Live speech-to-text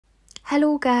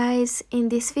Hello guys, in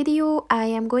this video I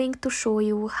am going to show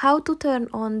you how to turn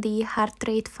on the heart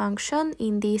rate function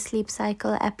in the Sleep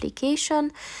Cycle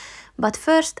application. But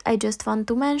first I just want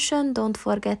to mention, don't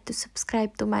forget to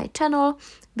subscribe to my channel,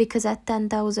 because at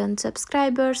 10,000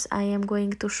 subscribers I am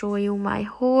going to show you my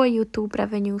whole YouTube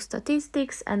revenue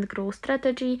statistics and growth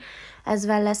strategy, as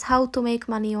well as how to make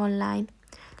money online.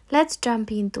 Let's jump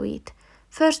into it.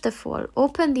 First of all,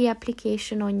 open the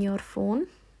application on your phone.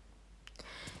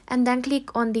 And then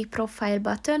click on the profile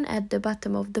button at the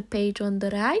bottom of the page on the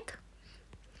right.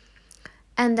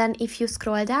 And then if you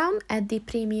scroll down at the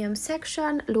premium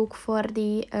section, look for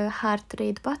the heart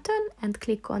rate button and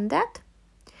click on that.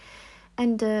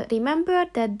 And remember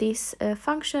that this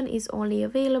function is only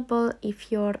available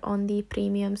if you're on the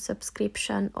premium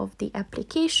subscription of the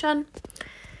application.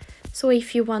 So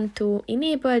if you want to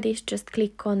enable this, just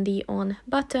click on the on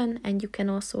button, and you can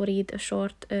also read a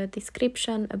short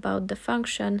description about the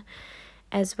function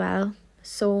as well.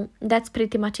 So that's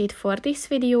pretty much it for this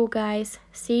video, guys.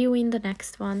 See you in the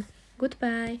next one.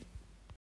 Goodbye.